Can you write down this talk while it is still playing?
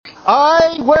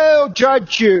I will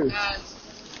judge you,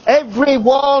 every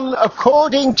one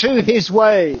according to his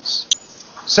ways,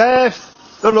 saith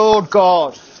the Lord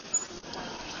God.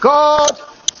 God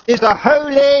is a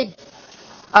holy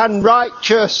and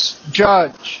righteous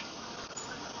judge.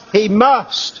 He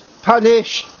must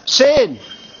punish sin,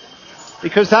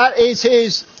 because that is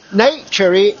his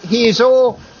nature. He is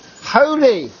all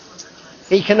holy.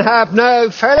 He can have no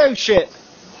fellowship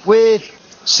with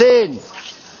sin.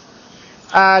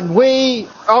 And we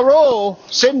are all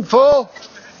sinful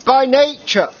by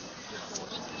nature.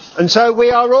 And so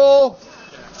we are all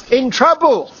in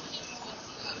trouble.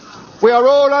 We are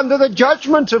all under the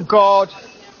judgment of God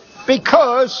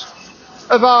because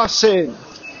of our sin.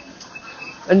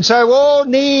 And so all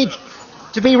need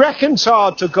to be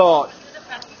reconciled to God.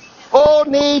 All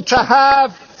need to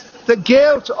have the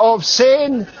guilt of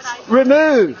sin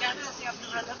removed.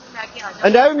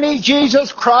 And only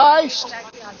Jesus Christ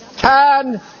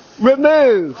can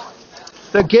remove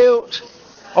the guilt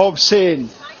of sin.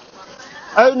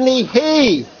 Only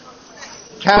he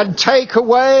can take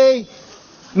away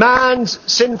man's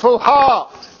sinful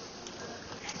heart.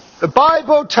 The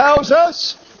Bible tells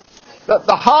us that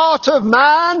the heart of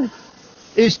man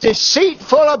is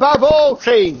deceitful above all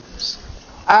things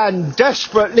and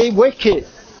desperately wicked.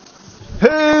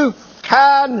 Who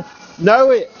can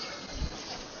know it?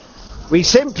 We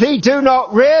simply do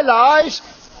not realize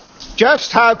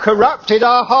just how corrupted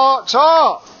our hearts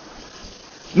are.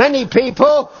 Many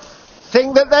people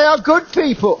think that they are good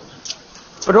people,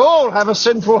 but all have a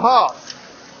sinful heart.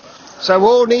 So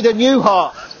all need a new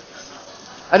heart.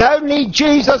 And only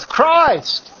Jesus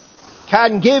Christ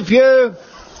can give you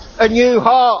a new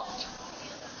heart.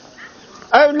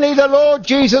 Only the Lord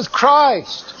Jesus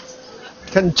Christ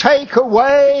can take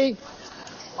away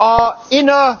our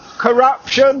inner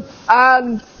corruption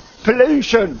and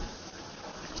pollution.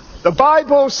 The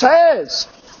Bible says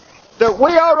that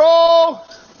we are all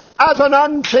as an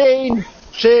unclean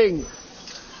thing.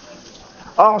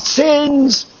 Our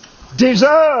sins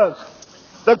deserve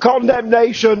the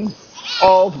condemnation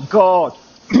of God.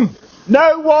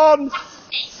 No one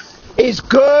is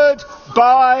good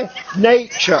by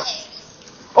nature.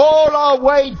 All are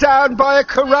weighed down by a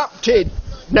corrupted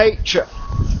nature.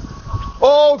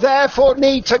 All therefore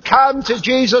need to come to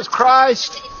Jesus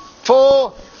Christ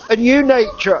for a new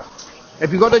nature.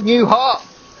 Have you got a new heart?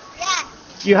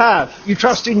 You have. You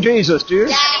trust in Jesus, do you?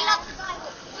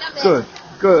 Good,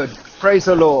 good. Praise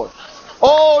the Lord.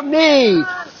 All need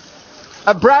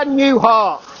a brand new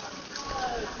heart.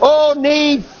 All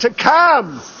need to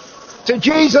come to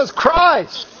Jesus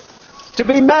Christ to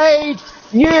be made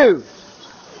new.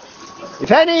 If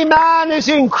any man is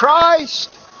in Christ,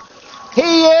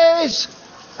 he is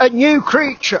a new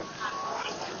creature.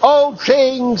 Old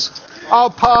things are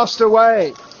passed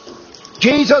away.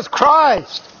 Jesus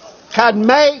Christ can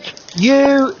make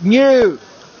you new.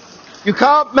 You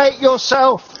can't make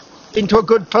yourself into a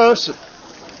good person.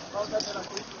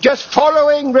 Just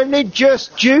following religious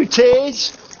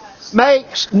duties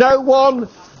makes no one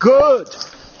good,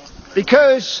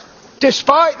 because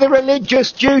despite the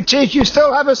religious duties you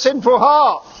still have a sinful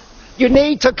heart. You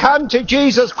need to come to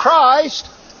Jesus Christ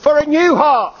for a new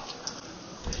heart.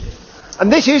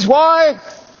 And this is why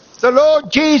the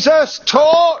Lord Jesus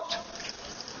taught,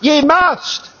 ye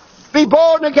must be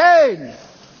born again.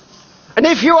 And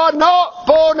if you are not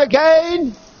born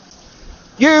again,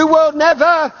 you will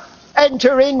never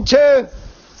enter into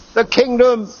the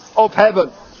kingdom of heaven.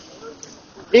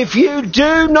 If you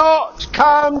do not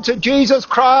come to Jesus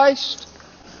Christ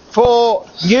for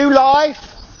new life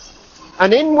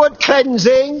and inward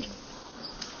cleansing,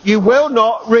 you will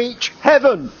not reach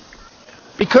heaven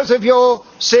because of your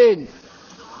sin.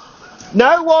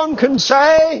 No one can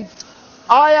say,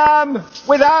 I am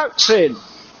without sin,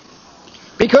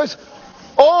 because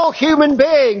all human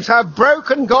beings have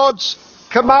broken God's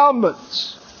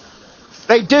commandments.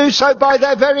 They do so by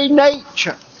their very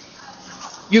nature.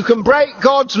 You can break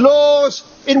God's laws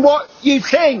in what you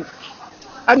think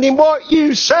and in what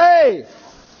you say,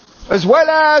 as well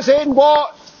as in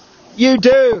what you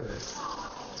do.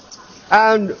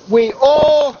 And we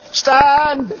all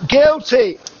stand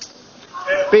guilty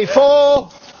before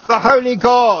the Holy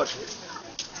God.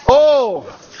 All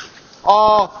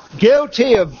are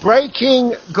guilty of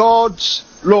breaking God's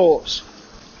laws.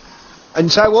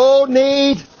 And so all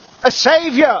need a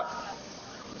saviour.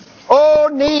 All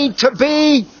need to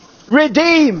be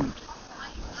redeemed.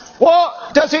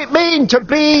 What does it mean to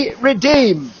be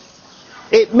redeemed?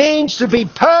 It means to be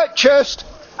purchased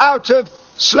out of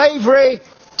slavery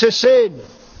to sin.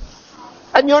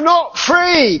 And you're not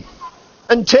free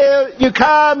until you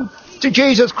come to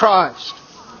Jesus Christ.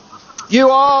 You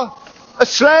are a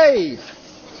slave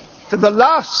to the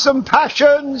lusts and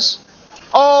passions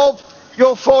of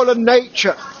your fallen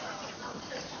nature.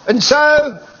 And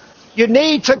so you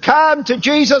need to come to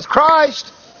Jesus Christ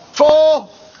for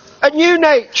a new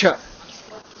nature.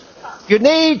 You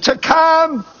need to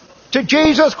come to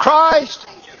Jesus Christ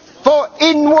for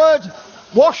inward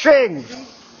washing.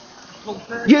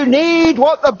 You need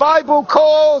what the Bible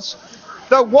calls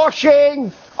the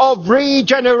washing of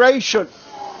regeneration.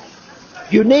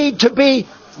 You need to be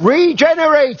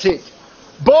regenerated,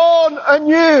 born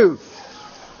anew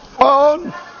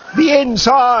on the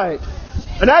inside.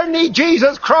 And only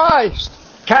Jesus Christ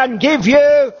can give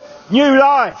you new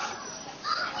life.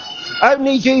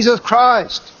 Only Jesus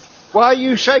Christ. Why are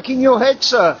you shaking your head,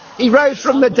 sir? He rose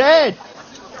from the dead.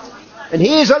 And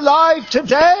he is alive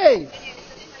today,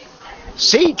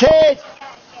 seated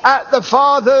at the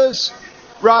Father's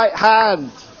right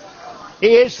hand.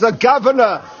 He is the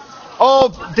governor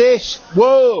of this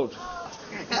world.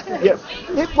 Yeah.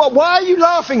 Why are you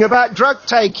laughing about drug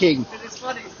taking?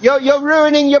 You're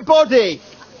ruining your body.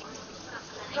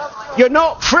 You're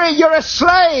not free. You're a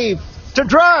slave to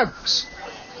drugs.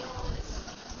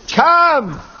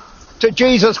 Come to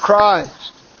Jesus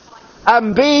Christ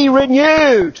and be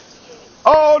renewed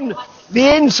on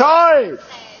the inside.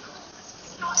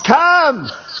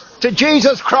 Come to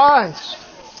Jesus Christ.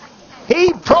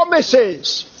 He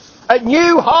promises, a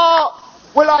new heart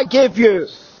will I give you,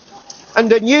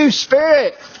 and a new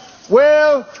spirit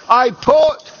will I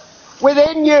put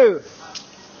within you.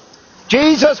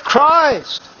 Jesus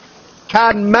Christ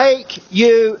can make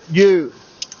you new.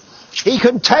 He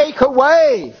can take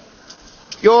away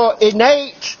your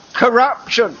innate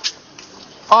corruption.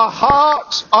 Our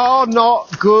hearts are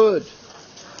not good.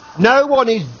 No one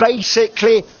is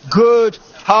basically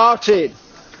good-hearted.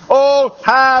 All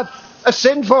have a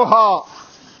sinful heart.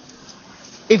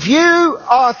 If you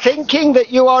are thinking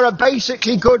that you are a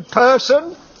basically good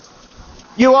person,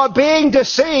 you are being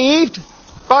deceived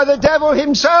by the devil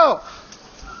himself.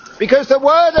 Because the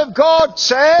Word of God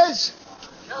says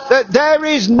that there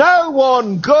is no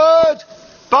one good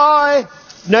by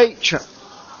nature.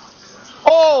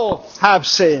 All have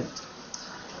sinned.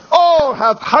 All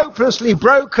have hopelessly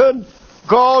broken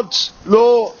God's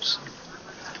laws.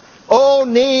 All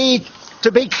need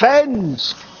to be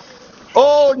cleansed.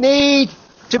 All need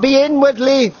to be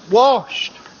inwardly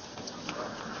washed.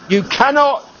 You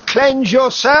cannot cleanse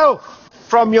yourself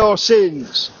from your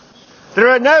sins. There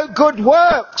are no good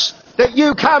works that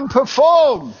you can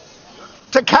perform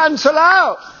to cancel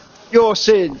out your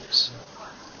sins.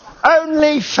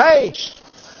 Only faith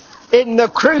in the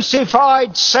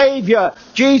crucified Saviour,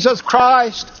 Jesus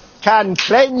Christ, can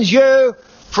cleanse you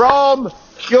from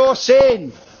your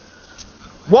sin.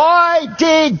 Why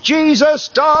did Jesus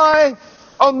die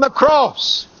on the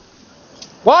cross?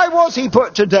 Why was he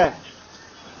put to death?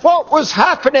 What was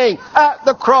happening at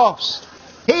the cross?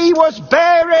 He was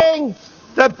bearing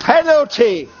the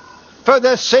penalty for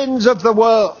the sins of the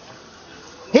world.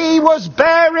 He was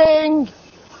bearing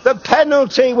the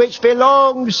penalty which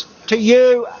belongs to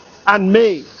you and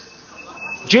me.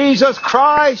 Jesus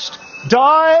Christ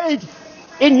died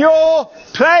in your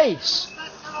place.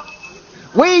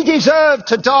 We deserve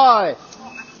to die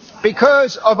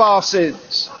because of our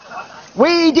sins.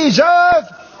 We deserve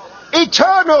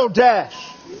eternal death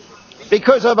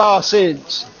because of our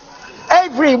sins.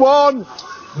 Everyone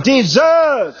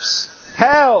deserves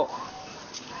hell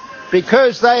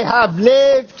because they have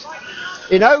lived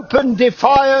in open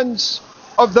defiance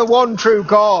of the one true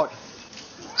God.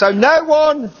 So no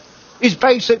one is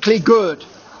basically good.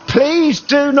 Please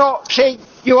do not think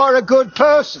you are a good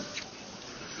person.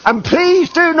 And please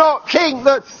do not think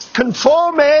that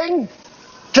conforming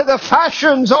to the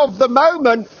fashions of the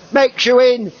moment makes you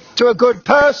into a good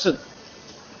person.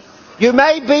 You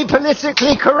may be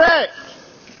politically correct.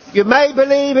 You may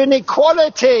believe in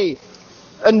equality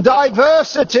and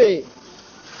diversity.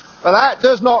 But that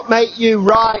does not make you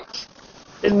right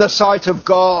in the sight of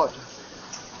God.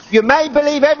 You may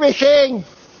believe everything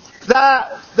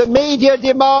that the media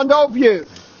demand of you.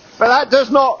 But that does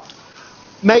not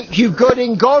make you good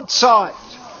in God's sight.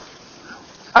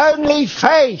 Only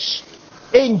faith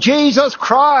in Jesus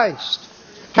Christ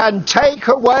can take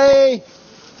away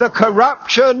the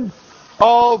corruption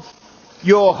of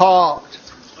your heart.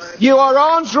 You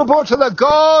are answerable to the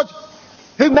God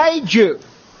who made you.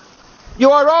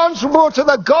 You are answerable to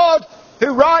the God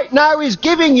who right now is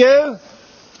giving you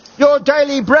your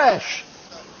daily breath.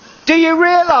 Do you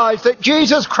realize that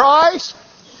Jesus Christ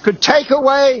could take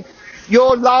away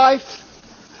your life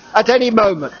at any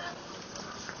moment?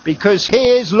 Because he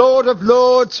is Lord of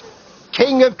Lords,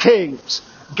 King of Kings,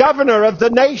 governor of the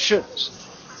nations.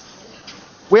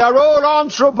 We are all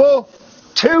answerable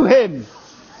to him,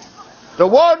 the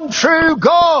one true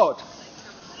God,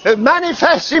 who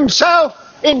manifests himself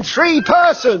in three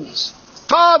persons,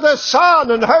 Father,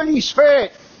 Son, and Holy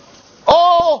Spirit.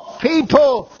 All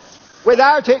people,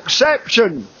 without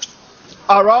exception,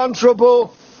 are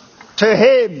answerable to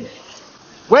him.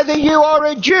 Whether you are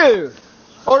a Jew,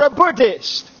 or a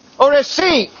Buddhist, or a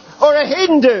Sikh, or a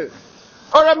Hindu,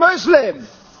 or a Muslim,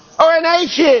 or an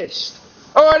atheist,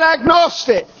 or an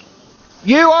agnostic,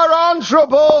 you are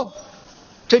answerable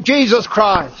to Jesus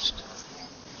Christ.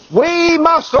 We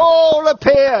must all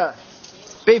appear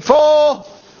before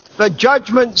the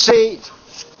judgment seat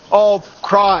of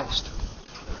Christ.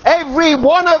 Every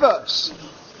one of us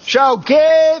shall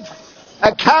give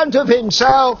account of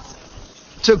himself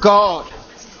to God.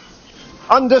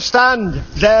 Understand,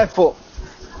 therefore,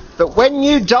 that when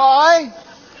you die,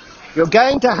 you're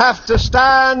going to have to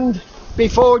stand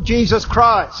before Jesus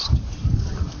Christ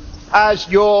as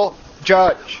your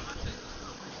judge.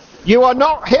 You are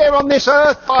not here on this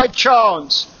earth by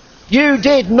chance. You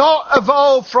did not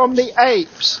evolve from the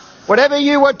apes. Whatever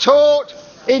you were taught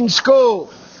in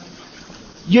school,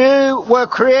 you were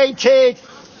created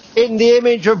in the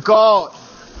image of God.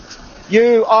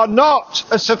 You are not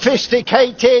a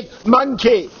sophisticated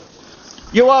monkey.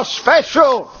 You are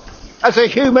special as a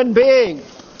human being.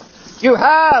 You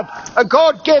have a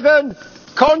God-given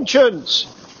conscience,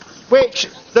 which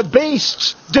the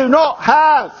beasts do not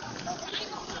have.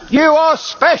 You are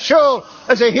special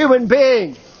as a human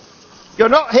being. You're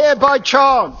not here by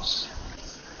chance.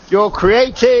 You're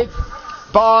created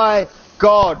by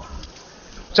God.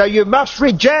 So you must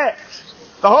reject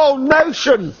the whole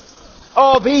notion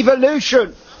of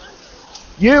evolution.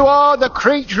 You are the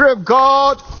creature of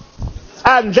God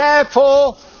and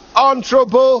therefore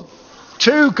answerable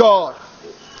to God.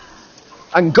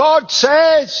 And God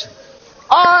says,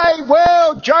 I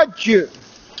will judge you,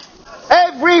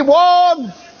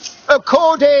 everyone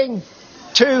according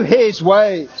to his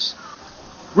ways.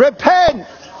 Repent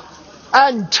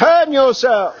and turn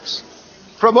yourselves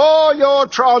from all your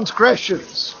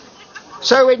transgressions,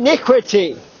 so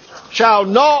iniquity shall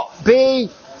not be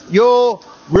your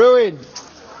ruin.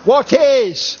 What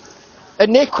is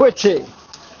iniquity?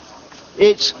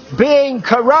 It's being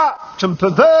corrupt and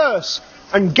perverse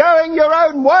and going your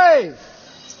own way,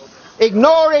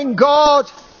 ignoring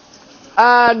God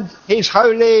and his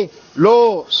holy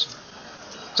laws.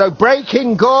 So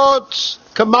breaking God's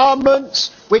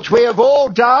commandments, which we have all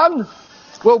done,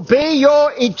 will be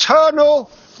your eternal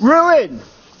ruin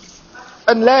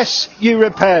unless you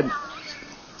repent.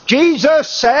 Jesus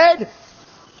said,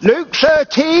 Luke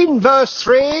 13 verse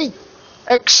 3,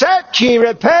 except ye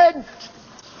repent,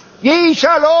 ye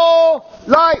shall all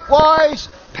likewise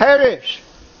perish.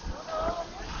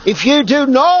 If you do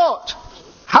not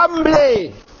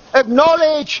humbly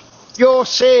acknowledge your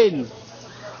sin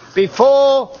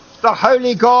before the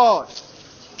Holy God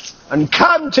and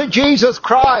come to Jesus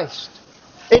Christ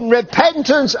in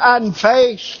repentance and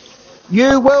faith,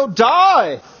 you will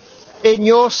die in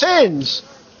your sins.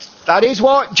 That is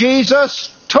what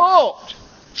Jesus taught,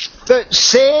 that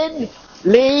sin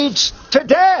leads to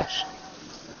death.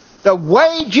 The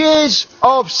wages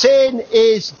of sin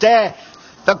is death.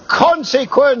 The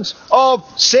consequence of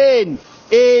sin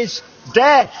is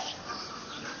death.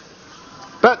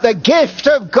 But the gift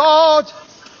of God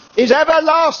is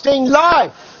everlasting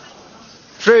life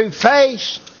through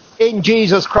faith in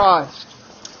Jesus Christ.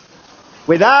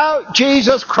 Without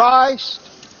Jesus Christ,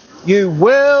 you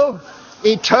will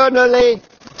eternally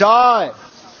die.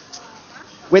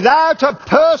 Without a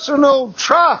personal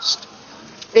trust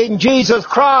in Jesus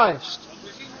Christ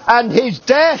and his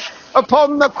death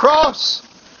upon the cross,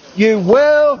 you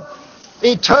will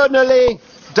eternally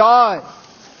die.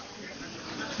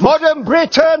 Modern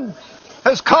Britain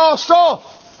has cast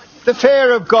off the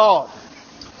fear of God.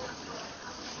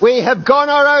 We have gone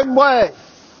our own way.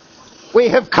 We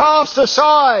have cast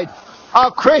aside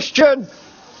our Christian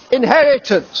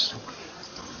inheritance.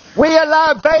 We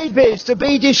allow babies to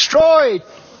be destroyed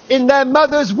in their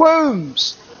mother's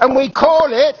wombs, and we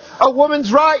call it a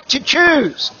woman's right to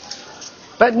choose.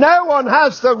 But no one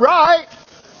has the right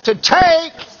to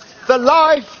take the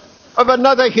life of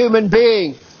another human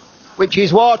being, which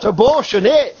is what abortion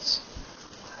is.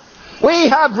 We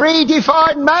have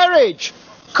redefined marriage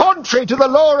contrary to the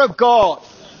law of God.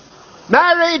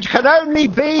 Marriage can only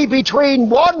be between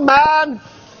one man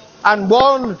and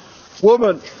one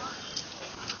woman.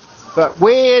 But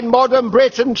we in modern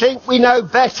Britain think we know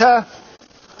better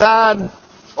than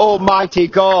Almighty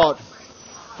God.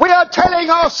 We are telling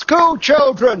our school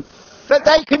children that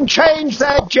they can change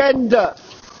their gender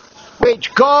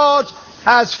which God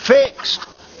has fixed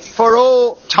for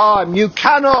all time. You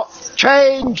cannot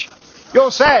change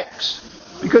your sex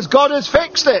because God has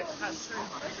fixed it.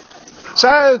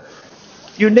 So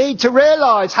you need to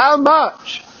realise how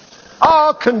much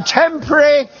our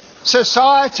contemporary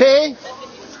society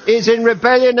is in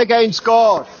rebellion against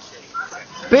God.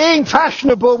 Being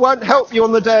fashionable won't help you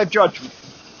on the day of judgment.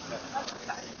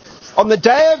 On the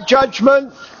day of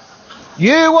judgment,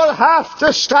 you will have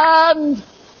to stand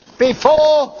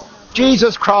before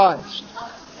Jesus Christ.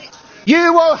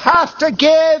 You will have to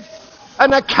give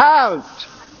an account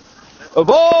of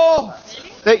all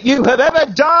that you have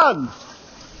ever done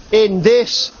in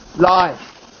this life.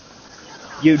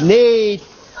 You need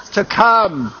to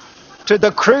come to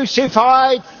the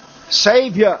crucified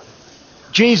Saviour,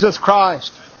 Jesus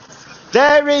Christ.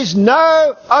 There is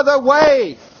no other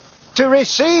way to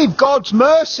receive God's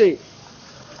mercy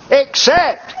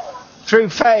except through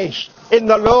faith in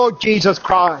the Lord Jesus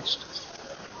Christ.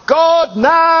 God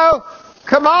now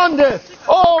commandeth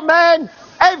all men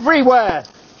everywhere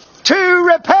to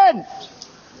repent,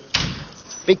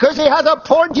 because he hath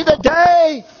appointed a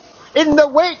day in the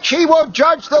which he will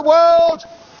judge the world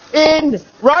in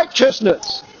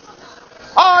righteousness.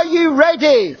 Are you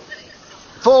ready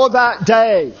for that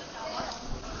day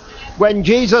when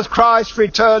Jesus Christ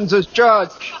returns as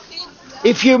judge?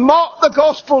 If you mock the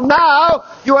gospel now,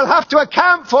 you will have to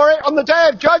account for it on the day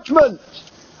of judgment.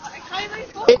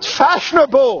 It's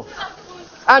fashionable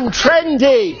and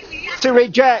trendy to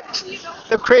reject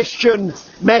the Christian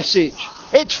message.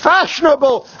 It's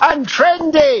fashionable and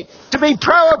trendy to be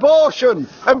pro-abortion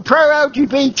and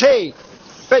pro-LGBT.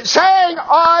 But saying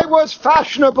I was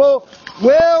fashionable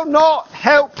will not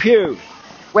help you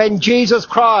when Jesus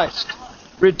Christ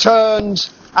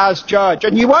returns as judge.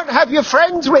 And you won't have your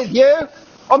friends with you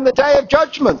on the day of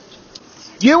judgment.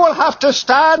 You will have to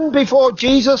stand before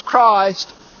Jesus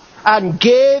Christ and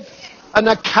give an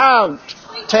account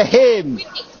to him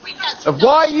of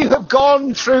why you have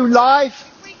gone through life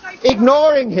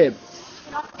ignoring him.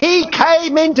 He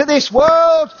came into this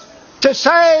world to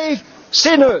save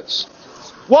sinners.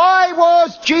 Why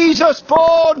was Jesus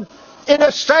born in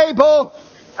a stable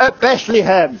at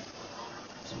Bethlehem?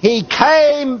 He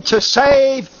came to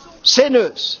save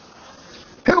sinners.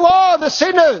 Who are the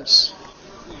sinners?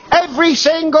 Every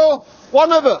single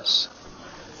one of us.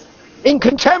 In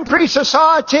contemporary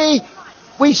society,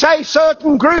 we say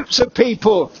certain groups of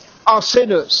people are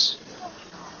sinners.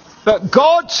 But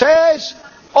God says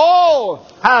all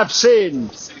have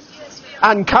sinned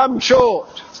and come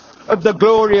short of the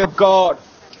glory of God.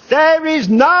 There is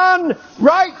none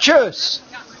righteous,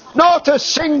 not a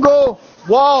single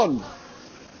one.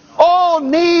 All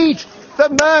need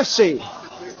the mercy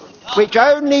which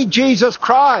only Jesus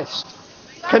Christ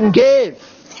can give.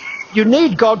 You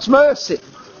need God's mercy.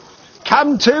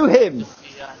 Come to him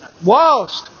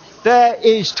whilst there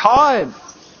is time.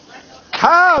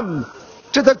 Come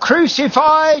to the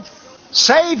crucified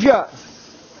Saviour.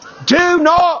 Do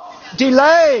not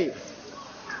delay.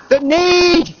 The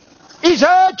need is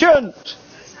urgent.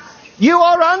 You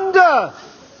are under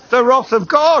the wrath of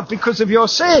God because of your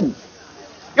sin.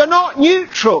 You're not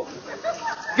neutral.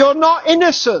 You're not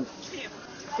innocent.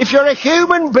 If you're a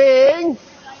human being,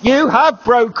 you have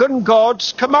broken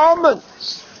God's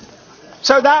commandments.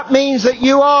 So that means that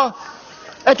you are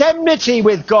at enmity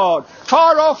with God,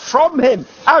 far off from him,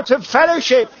 out of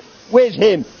fellowship with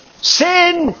him.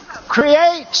 Sin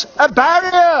creates a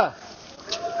barrier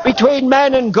between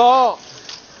men and God.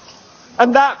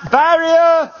 And that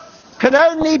barrier can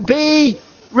only be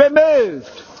removed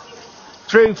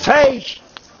through faith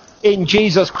in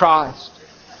Jesus Christ.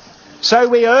 So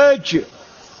we urge you,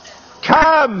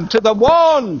 come to the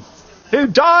one who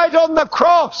died on the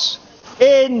cross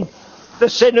in the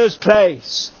sinner's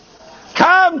place.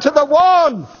 Come to the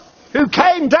one who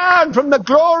came down from the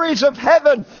glories of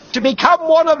heaven to become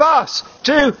one of us,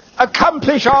 to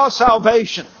accomplish our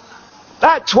salvation.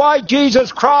 That's why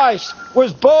Jesus Christ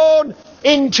was born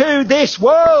into this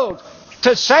world,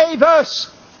 to save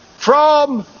us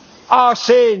from our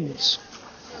sins.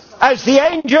 As the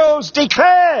angels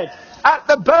declared at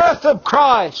the birth of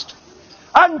Christ,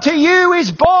 unto you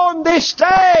is born this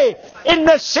day in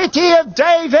the city of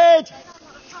David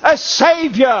a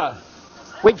Saviour,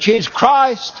 which is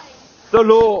Christ the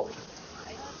Lord.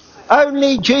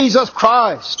 Only Jesus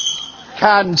Christ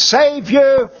can save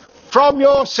you from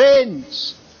your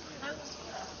sins.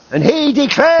 And he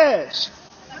declares,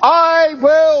 I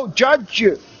will judge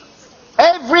you,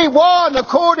 every one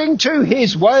according to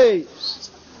his ways.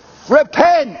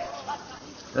 Repent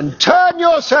and turn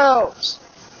yourselves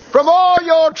from all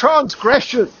your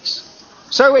transgressions,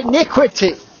 so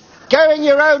iniquity going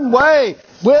your own way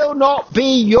will not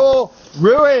be your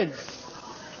ruin.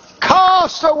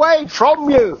 Cast away from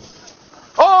you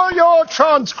all your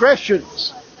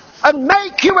transgressions, and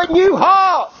make you a new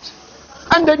heart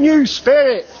and a new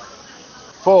spirit.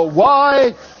 For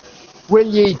why will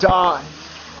ye die?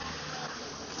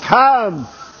 Come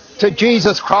to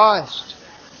Jesus Christ.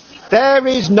 There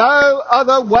is no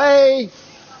other way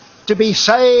to be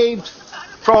saved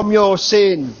from your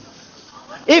sin.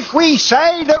 If we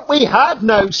say that we have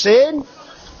no sin,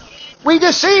 we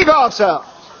deceive ourselves,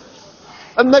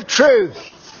 and the truth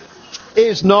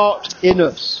is not in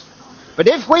us. But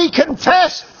if we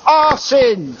confess our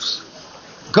sins,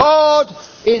 God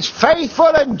is faithful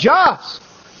and just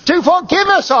to forgive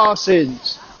us our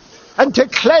sins and to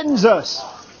cleanse us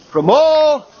from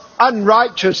all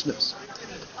unrighteousness.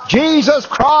 Jesus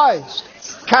Christ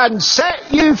can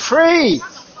set you free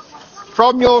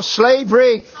from your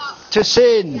slavery to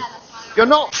sin. You're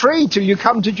not free till you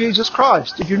come to Jesus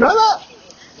Christ. Did you know that?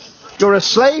 You're a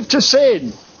slave to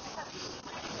sin.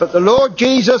 But the Lord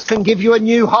Jesus can give you a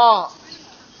new heart.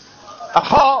 A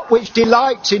heart which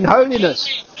delights in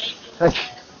holiness.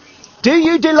 Do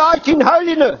you delight in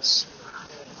holiness?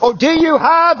 Or do you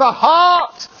have a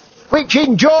heart which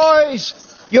enjoys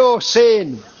your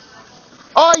sin?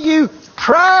 Are you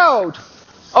proud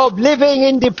of living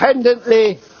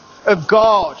independently of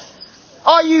God?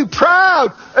 Are you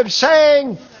proud of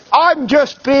saying, I'm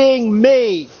just being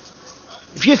me?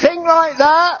 If you think like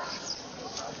that,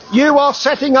 you are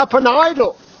setting up an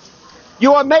idol.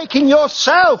 You are making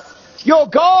yourself your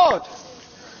God.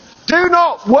 Do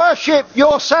not worship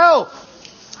yourself.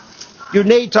 You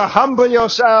need to humble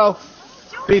yourself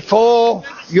before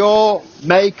your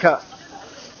Maker.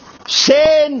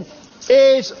 Sin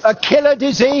is a killer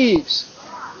disease.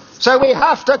 So we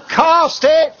have to cast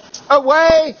it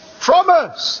away from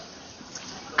us.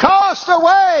 Cast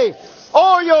away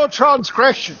all your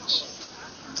transgressions.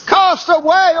 Cast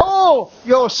away all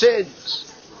your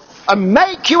sins. And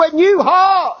make you a new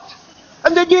heart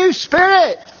and a new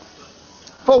spirit.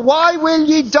 For why will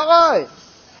ye die?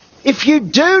 If you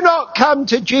do not come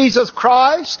to Jesus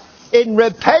Christ in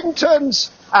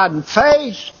repentance and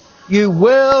faith, you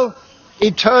will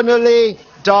eternally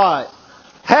die.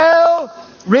 Hell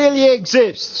really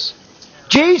exists.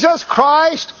 Jesus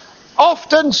Christ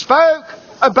often spoke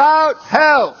about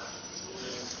hell.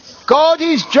 God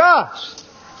is just.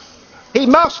 He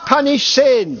must punish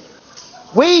sin.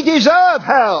 We deserve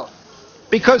hell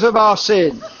because of our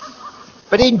sin.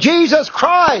 But in Jesus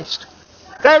Christ,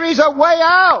 there is a way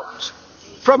out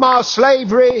from our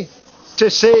slavery to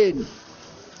sin.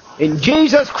 In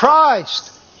Jesus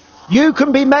Christ, you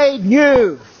can be made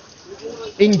new.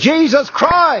 In Jesus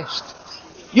Christ,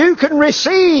 you can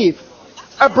receive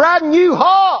a brand new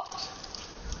heart.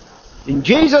 In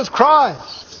Jesus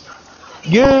Christ,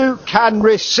 you can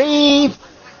receive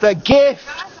the gift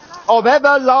of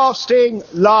everlasting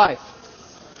life.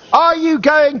 Are you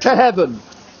going to heaven?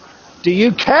 Do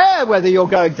you care whether you're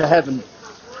going to heaven?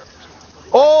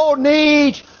 All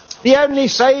need the only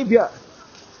Saviour.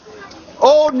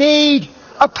 All need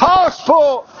a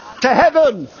passport to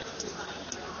heaven.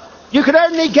 You can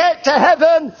only get to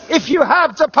heaven if you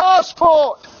have the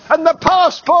passport. And the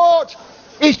passport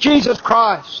is Jesus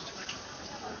Christ.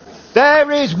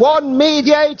 There is one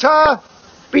mediator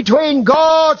between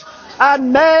God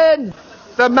and men,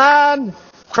 the man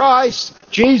Christ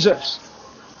Jesus.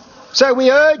 So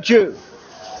we urge you,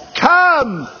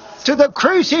 come to the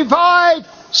crucified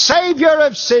Saviour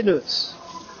of sinners.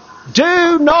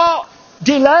 Do not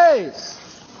delay.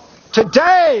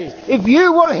 Today, if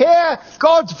you will hear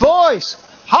God's voice,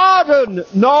 harden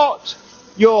not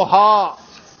your heart.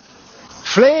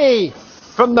 Flee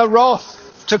from the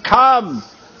wrath to come.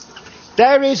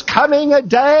 There is coming a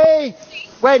day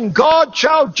when God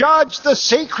shall judge the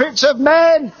secrets of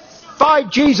men by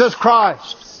Jesus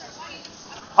Christ.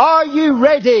 Are you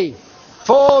ready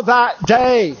for that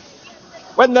day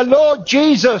when the Lord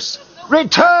Jesus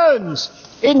returns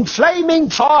in flaming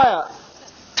fire,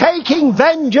 taking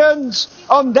vengeance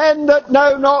on them that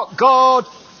know not God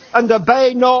and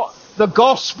obey not the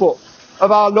gospel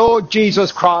of our Lord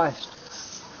Jesus Christ?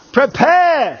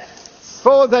 Prepare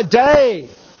for the day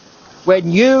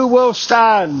when you will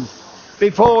stand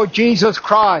before Jesus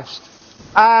Christ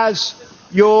as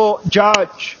your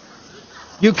judge.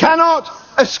 You cannot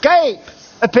escape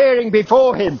appearing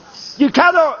before him. You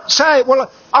cannot say,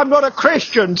 well, I'm not a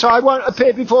Christian, so I won't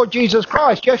appear before Jesus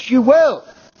Christ. Yes, you will.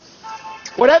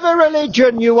 Whatever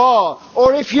religion you are,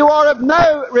 or if you are of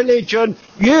no religion,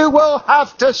 you will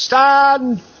have to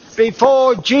stand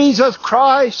before Jesus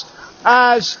Christ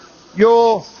as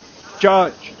your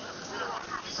judge.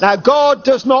 Now, God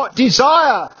does not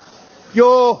desire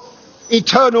your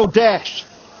eternal death.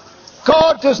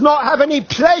 God does not have any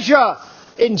pleasure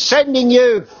in sending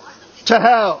you to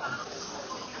hell.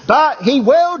 But he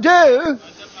will do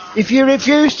if you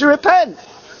refuse to repent,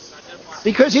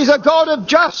 because he's a God of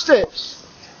justice.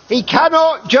 He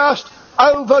cannot just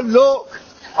overlook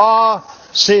our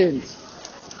sin.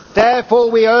 Therefore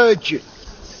we urge you,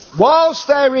 whilst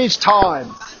there is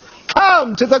time,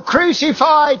 come to the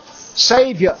crucified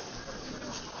Saviour.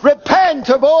 Repent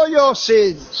of all your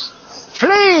sins.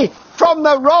 Flee from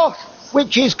the wrath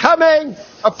which is coming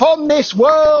upon this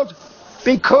world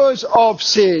because of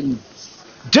sin.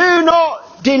 Do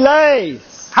not delay.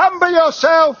 Humble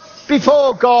yourself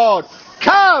before God.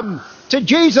 Come to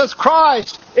Jesus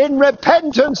Christ in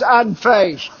repentance and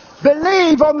faith.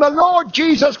 Believe on the Lord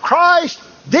Jesus Christ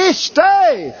this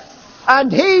day,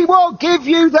 and he will give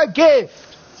you the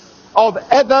gift of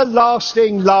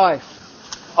everlasting life.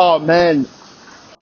 Amen.